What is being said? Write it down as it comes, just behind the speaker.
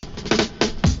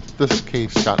This is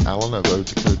Cave Scott Allen of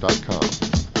ODecode.com.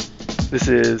 This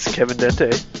is Kevin Dente.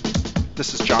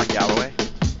 This is John Galloway.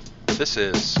 This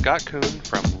is Scott Kuhn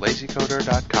from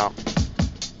LazyCoder.com.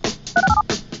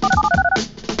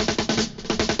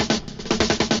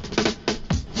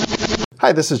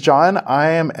 Hi, this is John.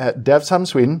 I am at DevSum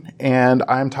Sweden, and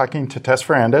I'm talking to Tess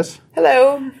Ferrandes.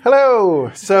 Hello. Hello.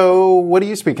 So what are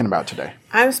you speaking about today?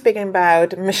 I'm speaking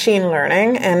about machine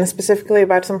learning and specifically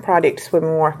about some projects we've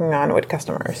been working on with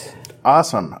customers.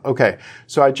 Awesome. Okay.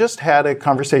 So I just had a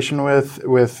conversation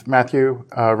with Matthew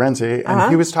Renzi,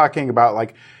 and he was talking about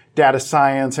like data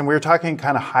science, and we were talking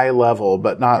kind of high level,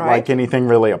 but not like anything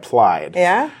really applied.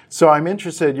 Yeah. So I'm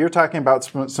interested, you're talking about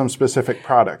some specific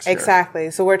products here.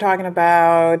 Exactly. So we're talking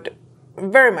about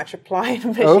very much applied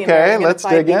machine learning. Okay, let's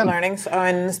dig in. Learning,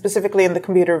 and specifically in the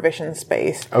computer vision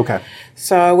space. Okay.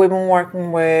 So we've been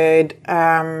working with,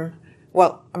 I'm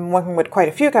working with quite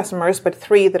a few customers, but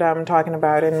three that I'm talking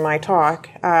about in my talk.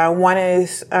 One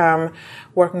is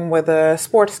working with a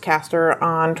sportscaster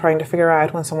on trying to figure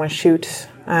out when someone shoots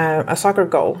a soccer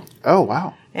goal. Oh,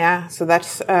 wow. Yeah, so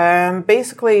that's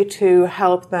basically to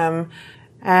help them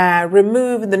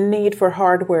remove the need for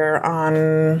hardware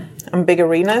on big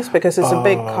arenas because it's a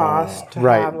big cost to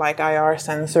have like IR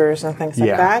sensors and things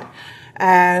like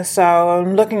that. So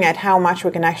I'm looking at how much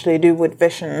we can actually do with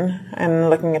vision and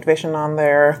looking at vision on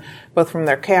both from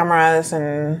their cameras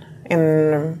and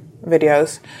in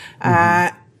videos,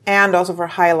 and also for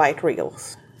highlight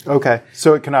reels. Okay,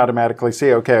 so it can automatically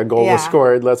see, okay, a goal was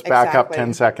scored, let's back up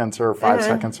 10 seconds or 5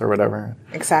 seconds or whatever.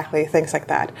 Exactly, things like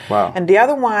that. Wow. And the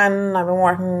other one I've been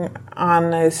working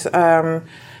on is a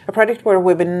project where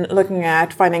we've been looking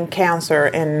at finding cancer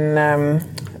in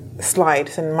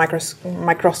slides, in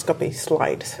microscopy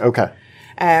slides. Okay.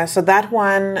 So that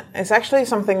one is actually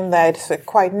something that's a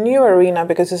quite new arena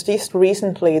because it's just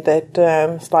recently that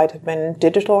slides have been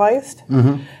digitalized.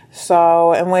 Mm-hmm.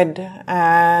 So, and with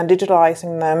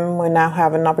digitalizing them, we now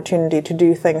have an opportunity to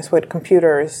do things with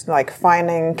computers, like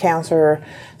finding cancer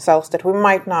cells that we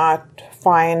might not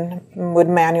find with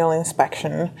manual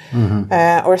inspection,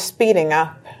 or speeding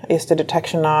up is the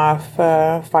detection of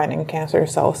finding cancer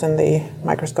cells in the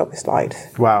microscopy slides.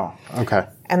 Wow. Okay.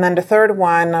 And then the third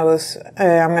one I'm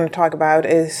going to talk about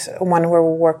is one where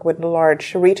we work with a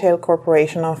large retail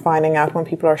corporation on finding out when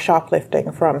people are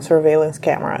shoplifting from surveillance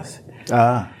cameras.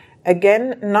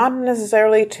 Again, not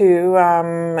necessarily to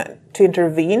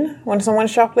intervene when someone's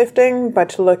shoplifting, but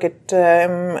to look at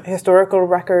historical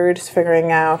records,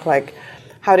 figuring out like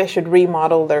how they should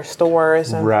remodel their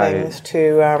stores and things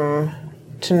to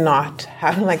not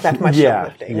have like that much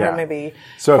shoplifting, or maybe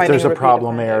so if there's a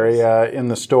problem area in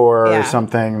the store or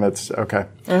something that's okay.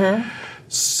 Mm-hmm.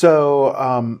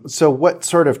 So what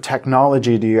sort of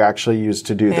technology do you actually use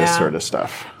to do this sort of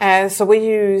stuff? So we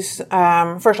use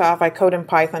first off, I code in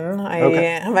Python.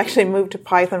 I've actually moved to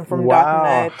Python from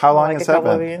 .NET. How long has that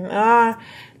been?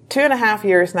 2.5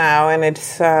 years now, and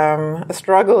it's a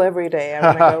struggle every day. I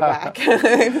want to go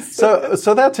back.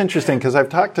 So that's interesting because I've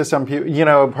talked to some people. You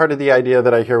know, part of the idea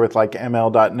that I hear with like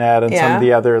ML.NET and some of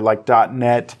the other like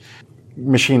 .NET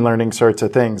machine learning sorts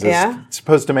of things is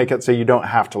supposed to make it so you don't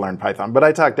have to learn Python. But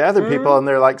I talk to other people, and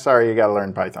they're like, "Sorry, you got to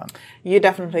learn Python." You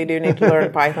definitely do need to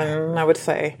learn Python, I would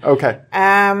say. Okay.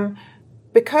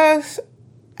 Because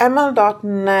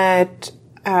ML.NET,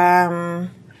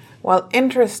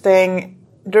 interesting.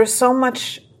 There's so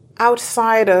much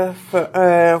outside of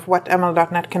what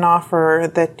ML.NET can offer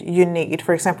that you need.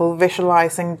 For example,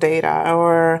 visualizing data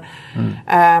or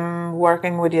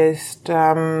working with just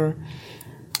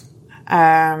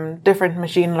different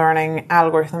machine learning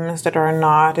algorithms that are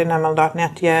not in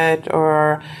ML.NET yet,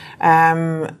 or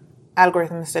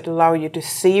algorithms that allow you to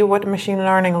see what machine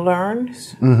learning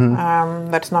learns.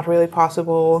 Mm-hmm. That's not really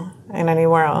possible in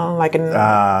anywhere else, like in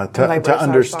to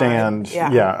understand.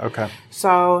 Okay.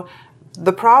 So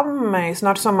the problem is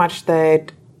not so much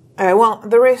that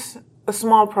there is a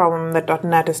small problem that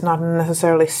 .NET is not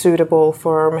necessarily suitable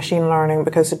for machine learning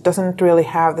because it doesn't really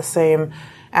have the same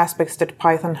aspects that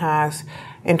Python has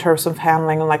in terms of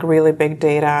handling like really big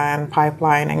data and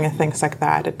pipelining and things like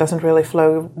that. It doesn't really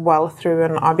flow well through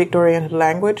an object-oriented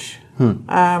language.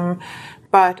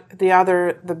 But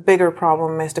the bigger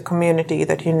problem is the community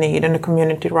that you need, and the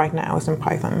community right now is in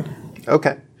Python.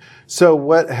 Okay. So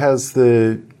what has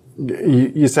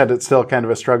you said it's still kind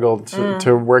of a struggle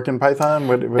to work in Python?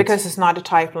 Because it's not a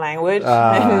typed language.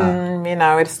 And,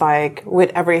 it's like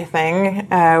with everything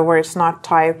where it's not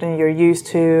typed and you're used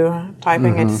to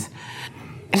typing,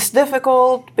 it's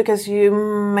difficult because you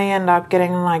may end up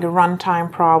getting like runtime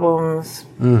problems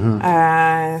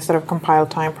instead of compile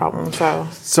time problems.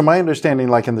 So my understanding,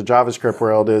 like in the JavaScript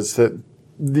world, is that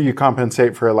you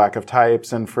compensate for a lack of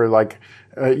types and for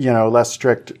less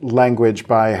strict language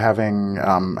by having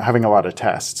a lot of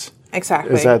tests.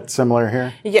 Exactly. Is that similar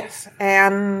here? Yes,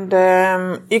 and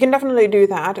you can definitely do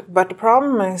that. But the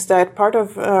problem is that part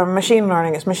of machine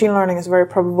learning is very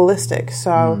probabilistic.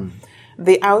 So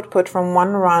the output from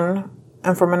one run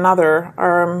and from another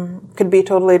could be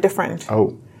totally different.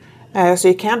 Oh. So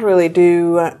you can't really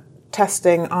do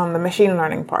testing on the machine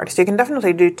learning part. So you can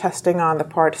definitely do testing on the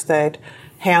parts that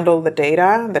handle the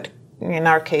data, that in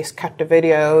our case cut the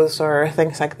videos or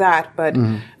things like that. But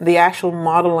the actual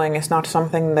modeling is not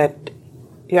something that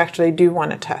you actually do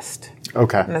want to test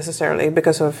necessarily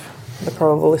because of the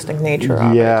probabilistic nature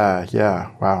of it.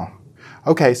 Yeah. Wow.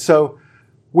 Okay, so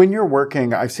when you're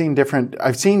working, I've seen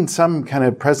some kind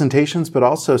of presentations, but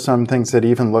also some things that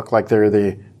even look like they're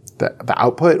the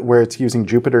output where it's using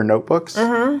Jupyter notebooks.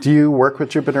 Do you work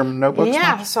with Jupyter notebooks?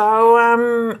 Yeah, much?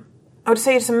 so I would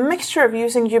say it's a mixture of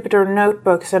using Jupyter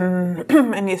notebooks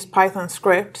and use Python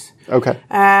scripts. Okay.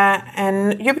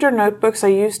 And Jupyter notebooks, I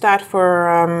use that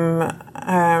for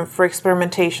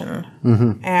experimentation,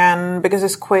 and because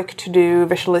it's quick to do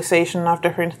visualization of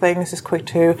different things, it's quick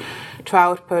to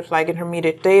output like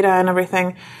intermediate data and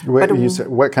everything.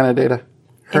 What kind of data?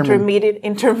 Intermediate,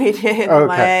 okay.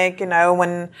 like,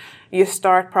 when you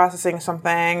start processing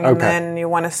something and then you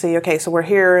want to see, okay, so we're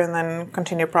here, and then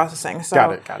continue processing. So,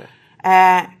 got it.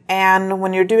 And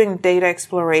when you're doing data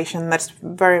exploration, that's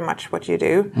very much what you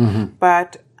do.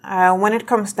 But when it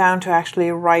comes down to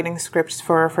actually writing scripts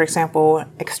for example,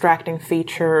 extracting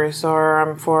features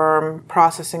or for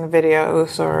processing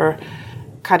videos or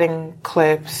cutting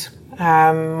clips,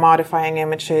 modifying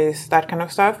images, that kind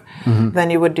of stuff, then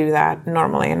you would do that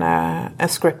normally in a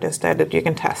script instead that you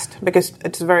can test, because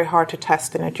it's very hard to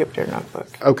test in a Jupyter notebook.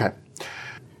 Okay.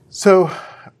 So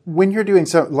when you're doing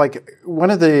one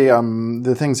of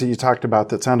the things that you talked about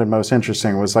that sounded most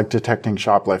interesting was like detecting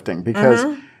shoplifting, because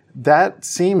that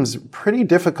seems pretty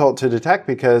difficult to detect,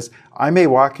 because I may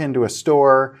walk into a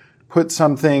store, put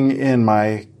something in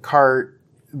my cart,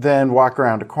 then walk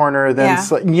around a corner, then,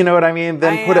 you know what I mean?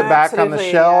 Then put it back on the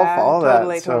shelf,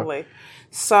 Totally.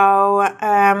 So,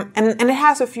 and it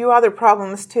has a few other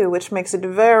problems too, which makes it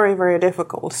very, very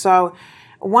difficult. So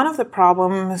one of the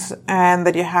problems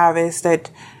that you have is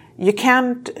that you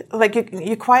can't,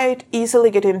 you quite easily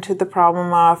get into the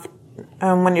problem of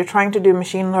when you're trying to do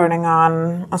machine learning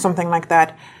on something like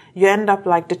that, you end up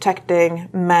detecting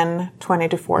men 20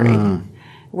 to 40,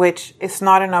 which is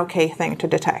not an okay thing to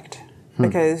detect.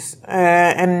 Because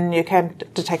and you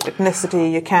can't detect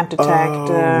ethnicity, you can't detect.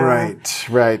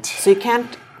 Right. So you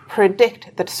can't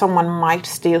predict that someone might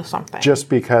steal something just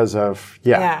because of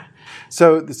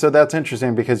So that's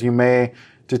interesting, because you may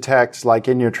detect,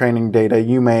 in your training data,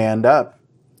 you may end up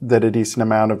that a decent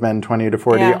amount of men 20 to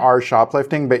 40 are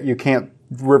shoplifting, but you can't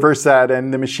reverse that,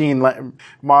 and the machine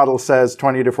model says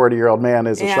 20 to 40-year-old man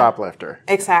is a shoplifter.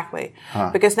 Exactly.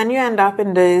 Because then you end up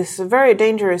in this very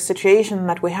dangerous situation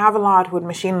that we have a lot with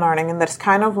machine learning, and that's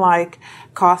kind of about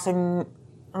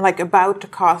to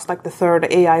cause the third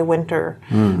AI winter,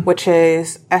 which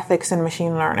is ethics in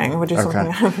machine learning, which is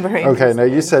something I'm very interested in. Now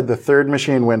you said the third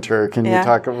machine winter. Can you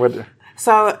talk about...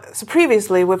 So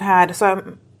previously we've had...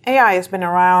 AI has been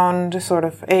around,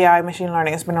 AI machine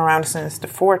learning has been around since the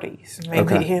 40s,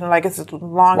 maybe, it's a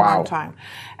long time.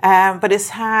 But it's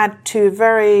had two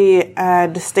very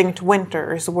distinct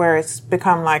winters where it's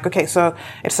become so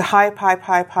it's a hype,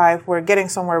 we're getting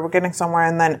somewhere,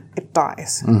 and then it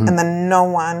dies. And then no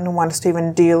one wants to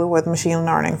even deal with machine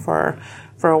learning for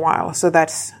a while. So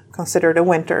that's considered a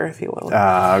winter, if you will.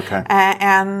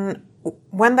 And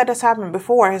when that has happened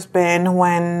before has been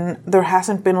when there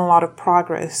hasn't been a lot of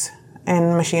progress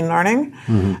in machine learning,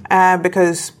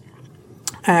 because,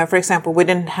 for example, we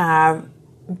didn't have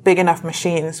big enough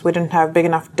machines, we didn't have big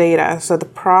enough data, so the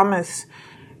promise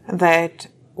that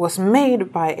was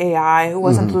made by AI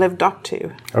wasn't lived up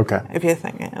to. If you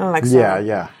think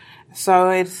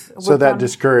So that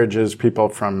discourages people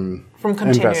from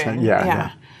continuing.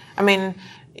 I mean,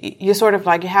 you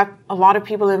you have a lot of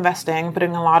people investing,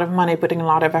 putting a lot of money, putting a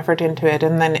lot of effort into it,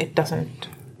 and then it doesn't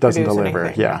deliver.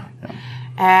 Anything.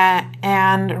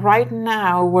 And right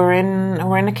now we're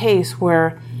in a case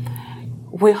where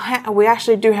we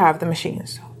actually do have the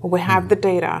machines, we have the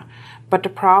data, but the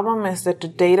problem is that the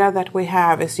data that we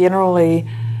have is generally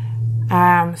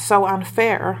so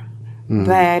unfair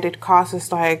that it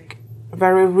causes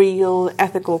very real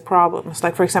ethical problems.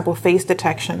 For example, face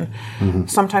detection.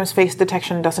 Sometimes face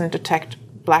detection doesn't detect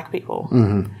black people.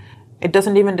 It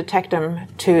doesn't even detect them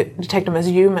as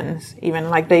humans,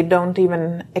 even. They don't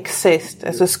even exist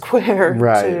as a square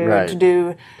to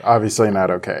do. Obviously not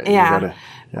okay.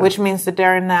 which means that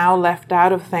they're now left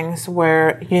out of things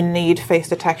where you need face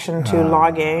detection to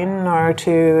log in or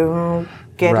to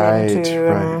get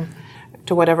into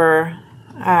to whatever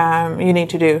you need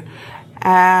to do.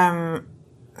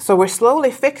 So we're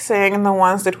slowly fixing the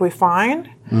ones that we find,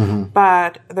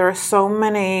 but there are so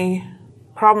many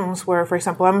problems where, for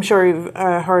example, I'm sure you've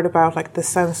heard about like the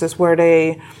census where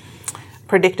they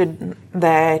predicted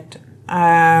that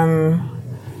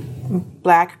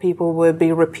black people would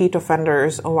be repeat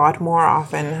offenders a lot more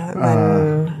often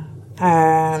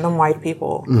than white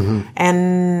people.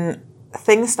 And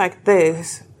things like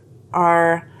this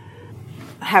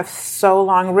have so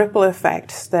long ripple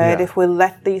effects that if we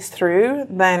let these through,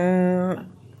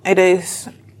 then it is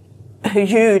a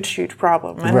huge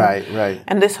problem. And, right.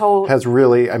 And this whole has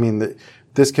really, I mean,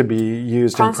 this could be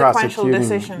used in prosecuting.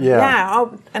 Decision.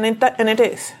 And it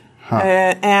is.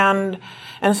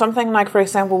 And something like, for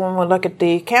example, when we look at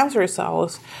the cancer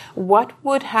cells, what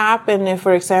would happen if,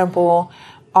 for example,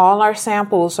 all our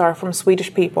samples are from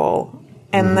Swedish people,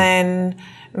 and then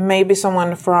maybe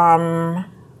someone from,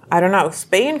 I don't know,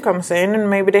 Spain comes in,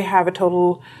 and maybe they have a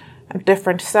total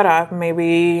different setup.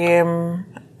 Maybe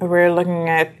we're looking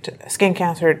at skin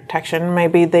cancer detection.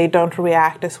 Maybe they don't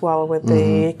react as well with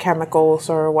the chemicals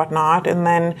or whatnot, and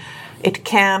then it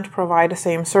can't provide the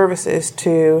same services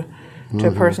to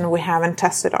a person we haven't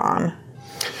tested on.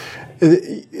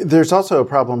 There's also a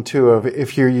problem, too, of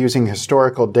if you're using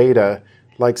historical data,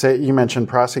 like, say, you mentioned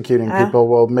prosecuting people.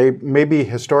 Well, maybe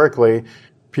historically,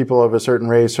 people of a certain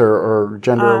race or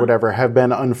gender or whatever have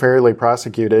been unfairly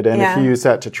prosecuted. And if you use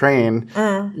that to train,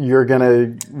 you're going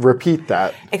to repeat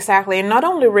that. Exactly. And not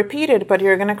only repeat it, but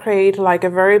you're going to create like a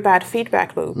very bad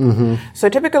feedback loop. So a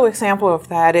typical example of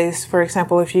that is, for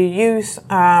example, if you use...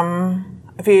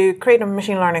 if you create a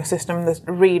machine learning system that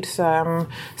reads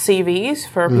CVs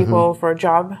for people for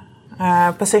job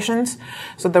positions.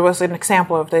 So there was an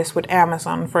example of this with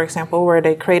Amazon, for example, where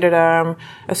they created a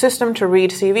system to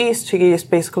read CVs to just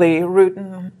basically root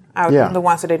out the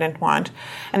ones that they didn't want.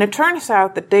 And it turns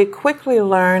out that they quickly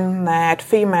learned that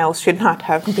females should not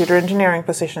have computer engineering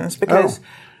positions because...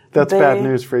 That's bad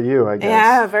news for you, I guess.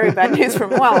 Yeah, very bad news for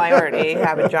me. Well, I already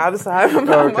have a job, so I'm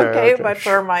okay. But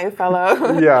for my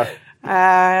fellow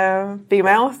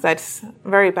females, that's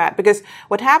very bad. Because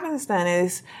what happens then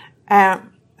is,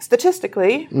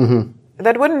 statistically,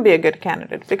 that wouldn't be a good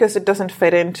candidate because it doesn't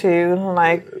fit into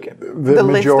like the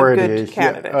list of good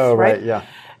candidates, right?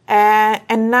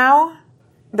 And now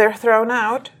they're thrown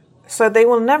out, so they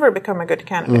will never become a good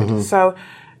candidate. So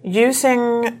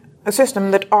using a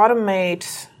system that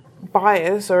automates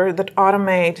bias or that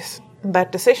automates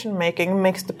that decision making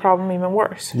makes the problem even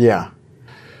worse.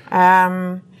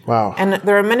 Wow. And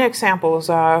there are many examples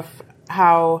of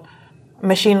how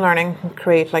machine learning can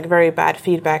create like very bad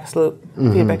feedback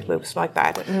loops like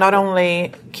that. Not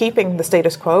only keeping the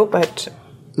status quo, but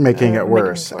making it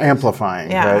worse,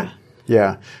 amplifying, right?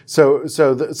 Yeah. So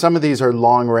some of these are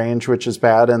long range, which is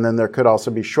bad, and then there could also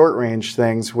be short range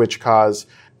things which cause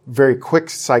very quick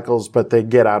cycles, but they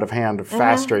get out of hand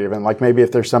faster even. Like maybe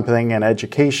if there's something in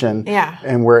education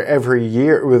and where every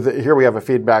year, here we have a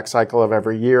feedback cycle of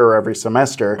every year or every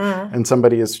semester, and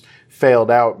somebody has failed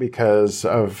out because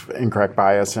of incorrect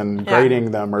bias and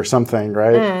grading them or something,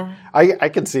 right? I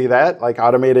could see that, like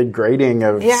automated grading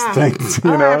of things, you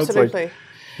know? Absolutely.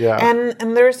 It's like,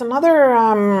 And there's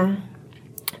another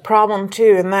problem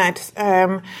too, in that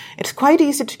it's quite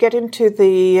easy to get into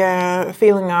the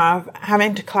feeling of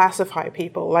having to classify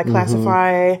people, like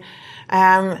classify.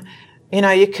 There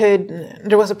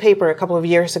was a paper a couple of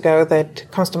years ago that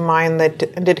comes to mind that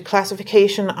did a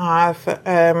classification of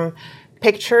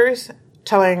pictures,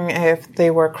 telling if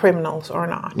they were criminals or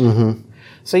not.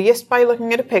 So just by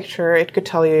looking at a picture, it could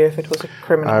tell you if it was a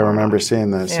criminal. I remember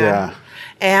seeing this.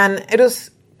 And it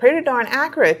was pretty darn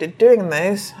accurate at doing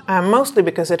this, mostly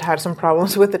because it had some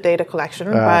problems with the data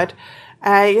collection, but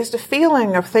just the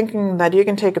feeling of thinking that you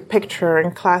can take a picture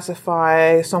and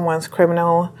classify someone's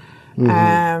criminal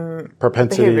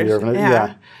propensity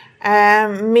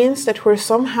means that we're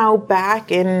somehow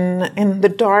back in the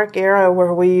dark era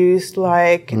where we used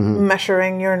like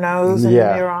measuring your nose and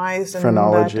your eyes and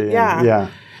phrenology.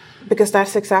 Because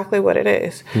that's exactly what it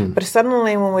is. But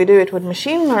suddenly when we do it with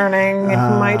machine learning, it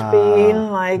might be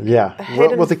like a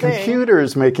hidden the computer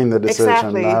is making the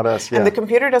decision, not us. And the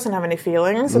computer doesn't have any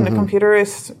feelings, and the computer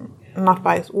is not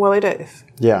biased. Well, it is.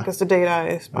 Because the data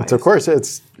is biased. Of course,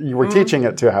 we're teaching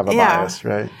it to have a bias,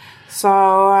 right?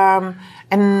 So,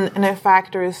 and in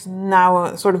fact, there is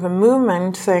now sort of a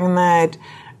movement saying that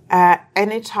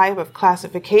any type of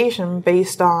classification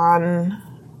based on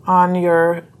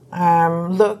your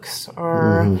looks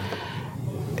or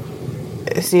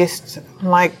is just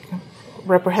like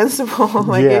reprehensible.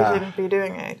 Like you shouldn't be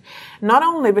doing it. Not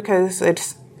only because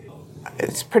it's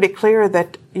pretty clear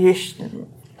that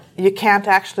you can't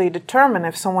actually determine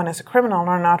if someone is a criminal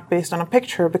or not based on a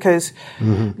picture, because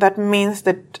that means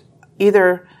that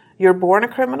either you're born a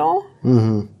criminal,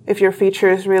 if your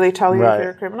features really tell you if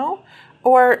you're a criminal,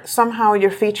 or somehow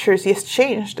your features just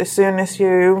changed as soon as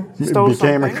you stole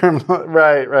became something. a criminal.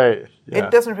 Right. Yeah.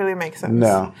 It doesn't really make sense.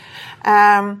 No.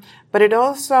 But it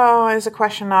also is a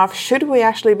question of, should we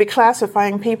actually be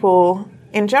classifying people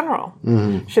in general?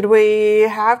 Should we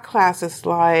have classes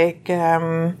like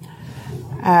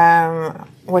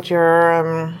what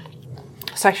your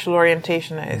sexual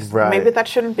orientation is? Right. Maybe that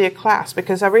shouldn't be a class,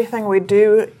 because everything we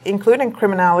do, including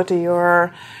criminality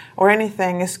or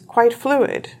anything, is quite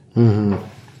fluid.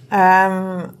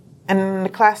 And the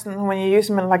class, when you use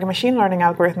like a machine learning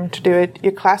algorithm to do it,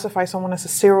 you classify someone as a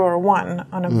 0 or 1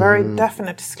 on a very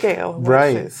definite scale.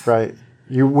 Right.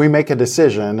 We make a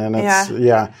decision, and it's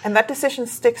and that decision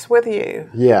sticks with you.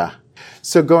 Yeah.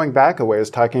 So going back a ways,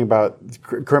 talking about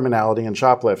criminality and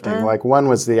shoplifting, like one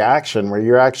was the action where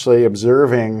you're actually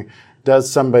observing,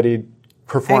 does somebody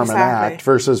perform an act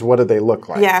versus what do they look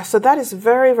like? Yeah, so that is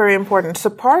very, very important. So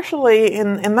partially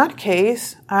in that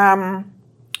case,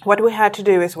 what we had to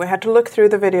do is we had to look through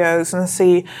the videos and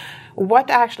see what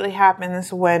actually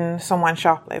happens when someone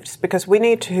shoplifts, because we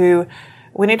need to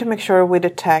make sure we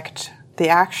detect the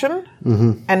action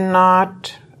and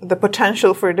not the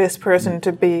potential for this person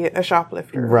to be a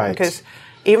shoplifter. Right. Because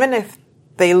even if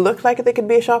they look like they could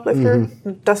be a shoplifter,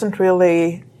 it doesn't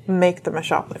really make them a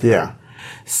shoplifter. Yeah.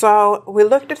 So we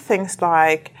looked at things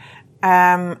like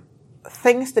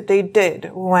things that they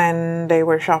did when they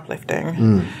were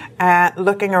shoplifting,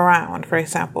 looking around, for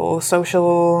example,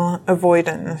 social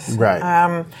avoidance.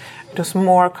 Right. It was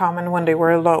more common when they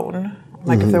were alone.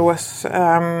 Like if there was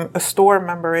a store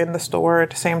member in the store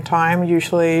at the same time,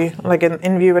 usually like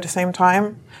in view at the same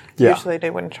time, usually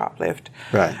they wouldn't shoplift.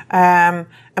 Right. And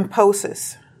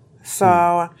poses.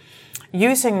 So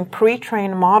using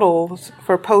pre-trained models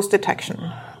for pose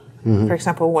detection, for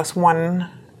example, was one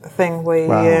thing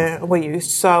we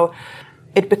used. So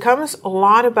it becomes a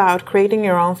lot about creating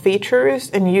your own features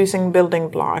and using building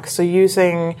blocks. So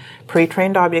using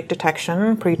pre-trained object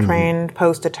detection, pre-trained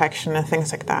pose detection, and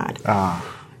things like that.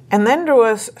 And then there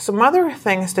was some other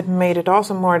things that made it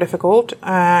also more difficult,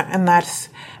 and that's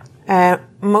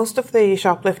most of the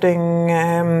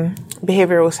shoplifting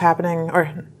behavior was happening,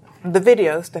 or the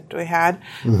videos that we had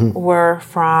were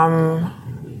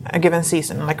from a given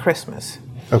season, like Christmas.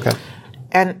 Okay.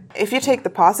 And if you take the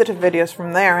positive videos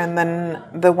from there and then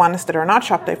the ones that are not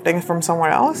shoplifting from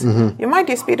somewhere else, you might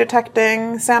just be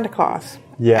detecting Santa Claus.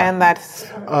 Yeah. And that's...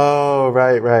 Oh,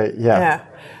 right. Yeah.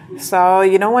 So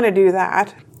you don't want to do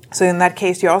that. So in that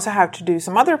case, you also have to do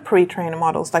some other pre-trained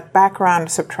models like background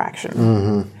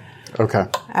subtraction. Okay.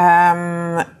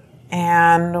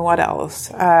 And what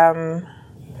else?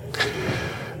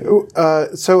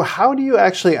 So how do you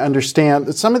actually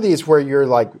understand some of these where you're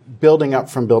like building up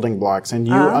from building blocks and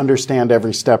you understand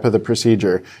every step of the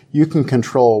procedure? You can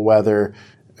control whether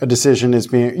a decision is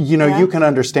being, you can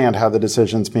understand how the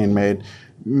decision's being made.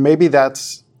 Maybe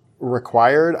that's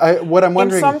required. What I'm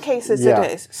wondering. In some cases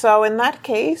it is. So in that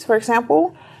case, for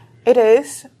example, it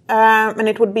is. And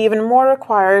it would be even more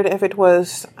required if it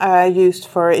was used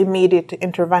for immediate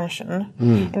intervention.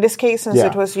 In this case, since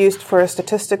it was used for a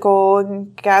statistical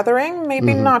gathering,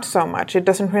 maybe not so much. It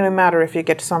doesn't really matter if you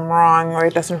get some wrong, or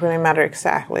it doesn't really matter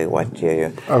exactly what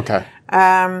you... Okay.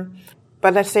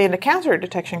 But let's say in the cancer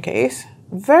detection case,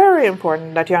 very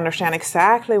important that you understand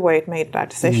exactly why it made that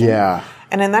decision. Yeah.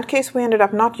 And in that case, we ended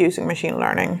up not using machine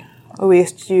learning. We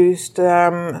used...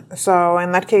 so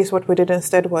in that case, what we did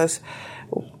instead was...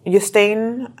 You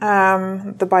stain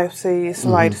the biopsy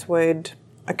slides with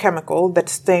a chemical that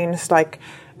stains like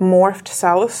morphed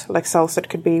cells, like cells that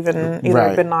could be even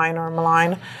either benign or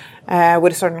malign,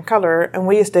 with a certain color. And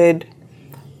we just did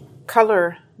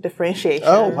color differentiation.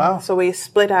 Oh, wow. So we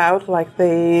split out like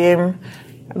the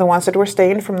ones that were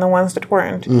stained from the ones that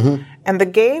weren't. And the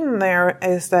game there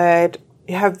is that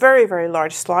you have very, very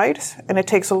large slides, and it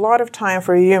takes a lot of time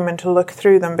for a human to look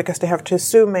through them because they have to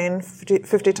zoom in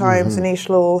 50 times in each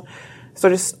little... So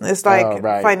it's like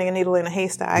finding a needle in a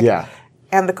haystack. Yeah.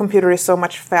 And the computer is so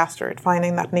much faster at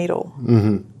finding that needle.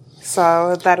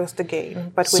 So that was the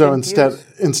game. But so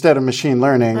instead of machine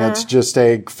learning, it's just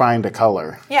find a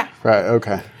color. Yeah. Right,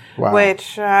 okay. Wow.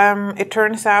 Which it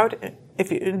turns out,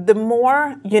 the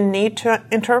more you need to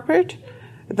interpret,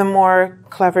 the more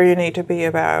clever you need to be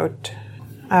about...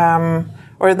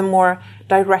 or the more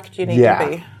direct you need to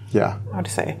be. Yeah. How to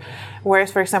say.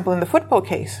 Whereas, for example, in the football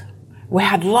case, we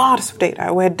had lots of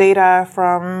data. We had data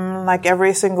from like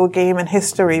every single game in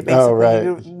history, basically. Oh,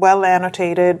 right. Well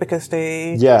annotated because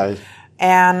they... Yeah.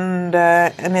 And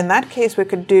in that case, we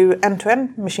could do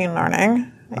end-to-end machine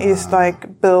learning. Is like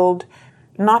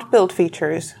not build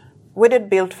features. We did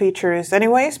build features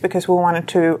anyways because we wanted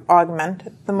to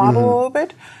augment the model a little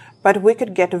bit. But we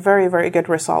could get very, very good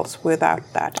results without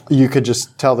that. You could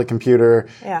just tell the computer,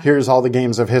 here's all the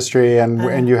games of history,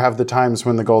 and you have the times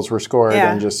when the goals were scored,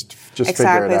 and just figure it out.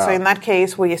 Exactly. So in that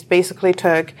case, we just basically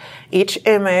took each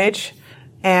image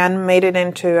and made it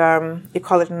into, you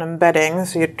call it an embedding.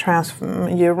 So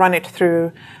you run it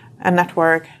through a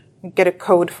network, get a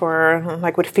code for,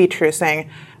 like with features saying,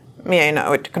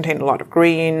 it contained a lot of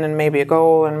green and maybe a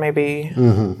goal and maybe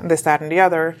this, that, and the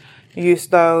other. Use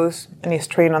those and use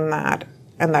train on that,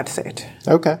 and that's it.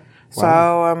 Okay.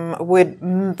 Wow. So with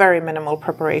very minimal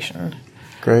preparation.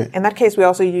 Great. In that case, we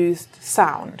also used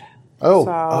sound.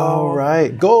 Oh,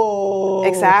 right. Goal!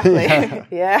 Exactly.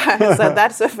 Yeah. So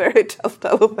that's a very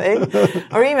telltale thing.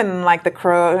 Or even like the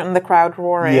crowd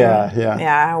roaring. Yeah.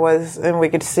 Yeah, and we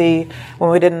could see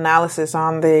when we did analysis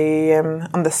on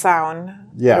the sound,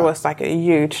 there was like a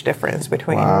huge difference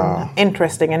between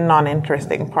interesting and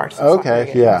non-interesting parts of soccer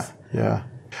games. Yeah.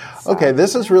 So. Okay,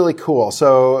 this is really cool.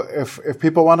 So if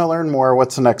people want to learn more,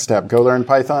 what's the next step? Go learn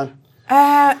Python?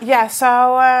 So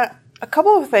a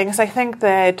couple of things. I think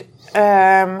that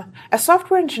as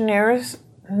software engineers,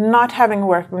 not having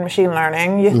worked with machine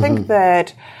learning, you think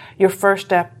that your first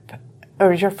step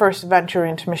or your first venture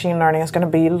into machine learning is going to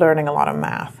be learning a lot of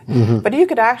math. But you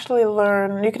could actually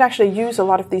use a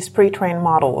lot of these pre-trained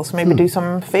models, maybe do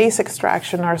some face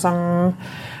extraction or some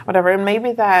whatever, and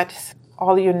maybe that's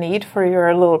all you need for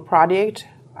your little project,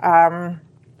 and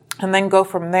then go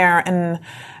from there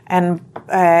and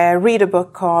read a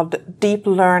book called Deep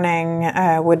Learning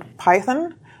with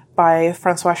Python by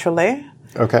Francois Chollet.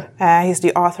 Okay. He's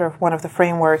the author of one of the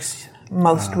frameworks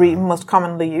most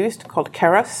commonly used, called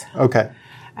Keras. Okay.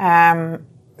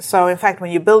 So in fact, when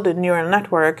you build a neural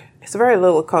network, it's very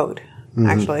little code,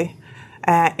 actually.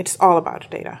 It's all about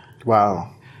data.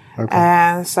 Wow.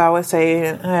 Okay. So I would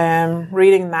say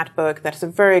reading that book, that's a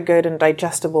very good and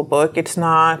digestible book. It's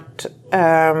not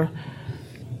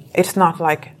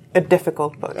like a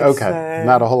difficult book. Okay.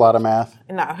 Not a whole lot of math?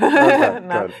 No. Okay,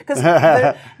 no. Because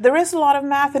there is a lot of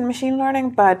math in machine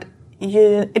learning, but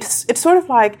it's sort of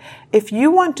like if you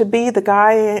want to be the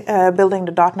guy building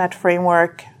the .NET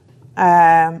framework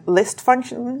list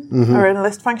function or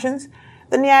list functions,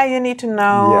 then you need to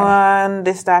know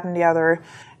this, that, and the other.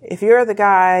 If you're the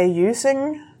guy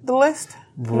using the list,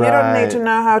 you don't need to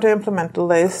know how to implement the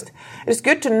list. It's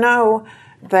good to know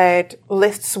that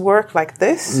lists work like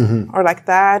this or like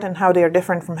that and how they are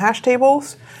different from hash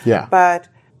tables. Yeah. But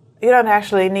you don't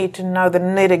actually need to know the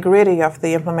nitty-gritty of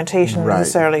the implementation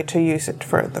necessarily to use it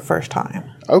for the first time.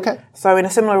 Okay. So in a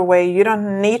similar way, you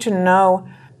don't need to know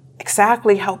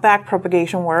exactly how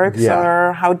backpropagation works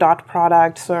or how dot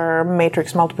products or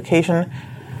matrix multiplication.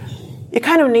 You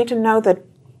kind of need to know that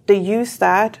they use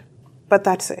that, but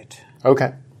that's it.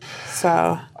 Okay.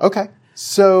 So. Okay.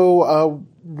 So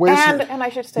and I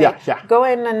should say, go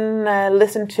in and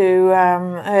listen to,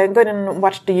 go in and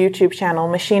watch the YouTube channel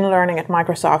Machine Learning at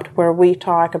Microsoft, where we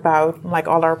talk about like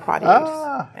all our projects.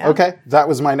 Okay, that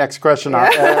was my next question.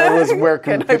 Was where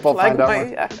can people find out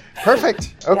more?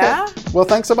 Perfect. Okay. Well,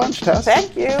 thanks a bunch, Tess.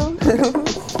 Thank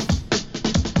you.